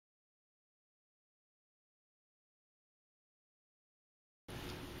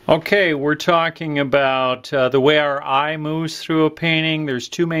Okay, we're talking about the way our eye moves through a painting. There's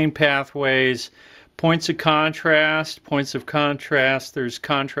two main pathways. Points of contrast. There's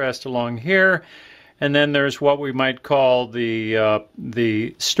contrast along here. And then there's what we might call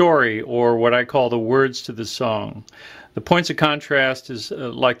the story, or what I call the words to the song. The points of contrast is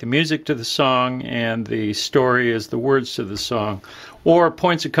like the music to the song, and the story is the words to the song. Or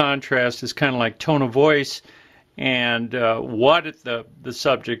points of contrast is kind of like tone of voice, and what the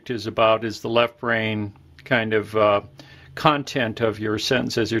subject is about is the left brain kind of content of your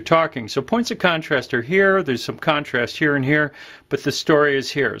sentence as you're talking. So points of contrast are here, there's some contrast here and here, but the story is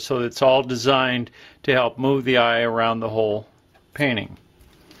here. So it's all designed to help move the eye around the whole painting.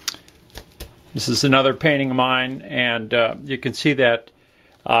 This is another painting of mine, and you can see that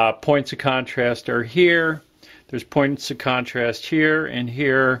points of contrast are here. There's points of contrast here,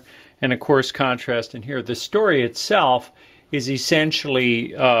 and of course contrast in here. The story itself is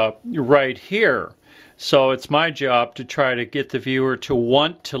essentially right here. So it's my job to try to get the viewer to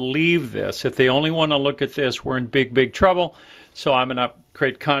want to leave this. If they only want to look at this, we're in big, big trouble. So I'm going to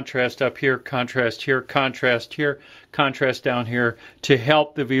create contrast up here, contrast here, contrast here, contrast down here to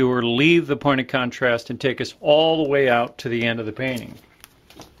help the viewer leave the point of contrast and take us all the way out to the end of the painting.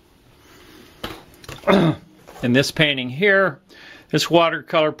 In this painting here, this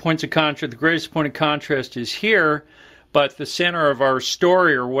watercolor points of contrast, the greatest point of contrast is here, but the center of our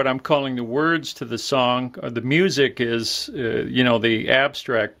story, or what I'm calling the words to the song, or the music, is the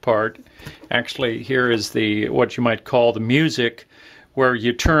abstract part. Actually, here is the what you might call the music, where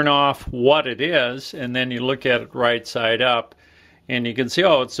you turn off what it is, and then you look at it right side up, and you can see,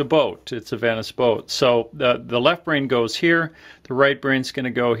 oh, it's a boat. It's a Venice boat. So the left brain goes here. The right brain's going to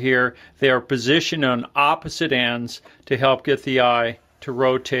go here. They are positioned on opposite ends to help get the eye to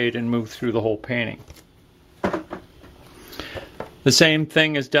rotate and move through the whole painting. The same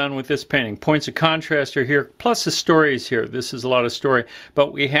thing is done with this painting. Points of contrast are here, plus the story is here. This is a lot of story.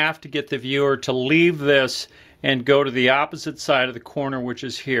 But we have to get the viewer to leave this and go to the opposite side of the corner, which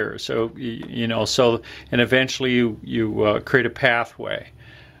is here. So, and eventually you create a pathway.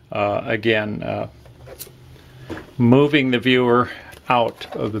 Again, moving the viewer out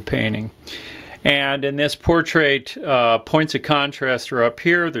of the painting. And in this portrait, points of contrast are up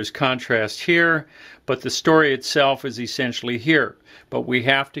here. There's contrast here, but the story itself is essentially here. But we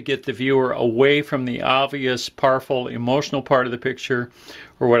have to get the viewer away from the obvious, powerful, emotional part of the picture,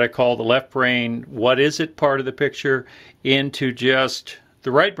 or what I call the left brain, what is it part of the picture, into just,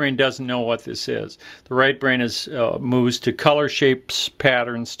 the right brain doesn't know what this is. The right brain moves to color, shapes,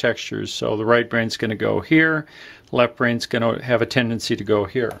 patterns, textures. So the right brain's going to go here. The left brain's going to have a tendency to go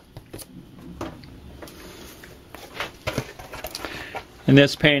here. In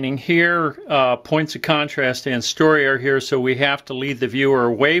this painting here, points of contrast and story are here, so we have to lead the viewer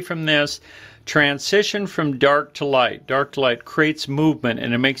away from this. Transition from dark to light. Dark to light creates movement,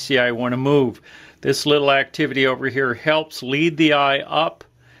 and it makes the eye want to move. This little activity over here helps lead the eye up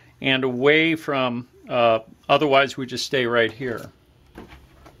and away from, otherwise we just stay right here.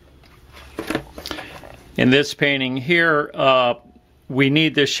 In this painting here, we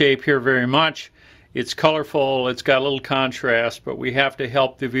need this shape here very much. It's colorful, it's got a little contrast, but we have to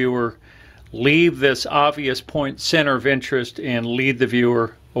help the viewer leave this obvious point center of interest and lead the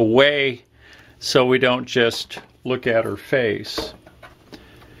viewer away so we don't just look at her face.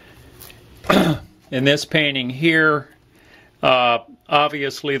 In this painting here,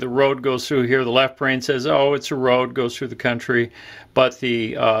 obviously the road goes through here. The left brain says, oh, it's a road, goes through the country. But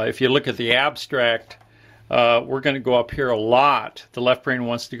if you look at the abstract, we're going to go up here a lot. The left brain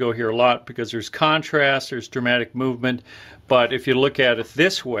wants to go here a lot because there's contrast, there's dramatic movement. But if you look at it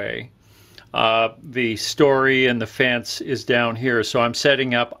this way, the story and the fence is down here. So I'm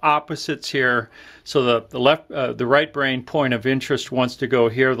setting up opposites here. So the right brain point of interest wants to go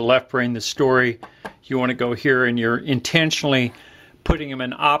here. The left brain, the story, you want to go here, and you're intentionally putting them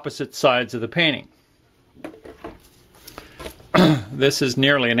in opposite sides of the painting. This is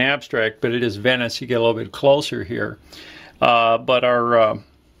nearly an abstract, but it is Venice. You get a little bit closer here. But our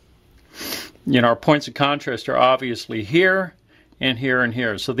points of contrast are obviously here and here and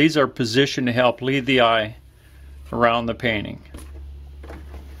here. So these are positioned to help lead the eye around the painting.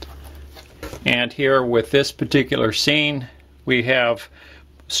 And here with this particular scene, we have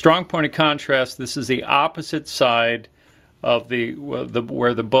strong point of contrast. This is the opposite side of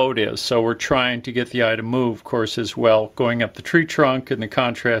where the boat is. So we're trying to get the eye to move, of course, as well, going up the tree trunk and the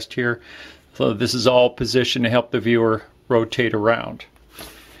contrast here. So this is all positioned to help the viewer rotate around.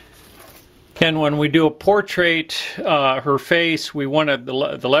 And when we do a portrait, her face,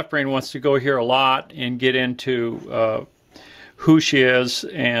 the left brain wants to go here a lot and get into who she is,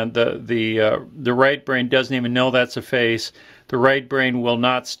 and the right brain doesn't even know that's a face. The right brain will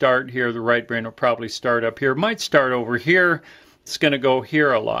not start here. The right brain will probably start up here. It might start over here. It's going to go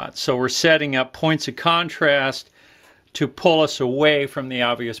here a lot. So we're setting up points of contrast to pull us away from the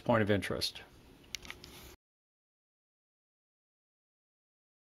obvious point of interest.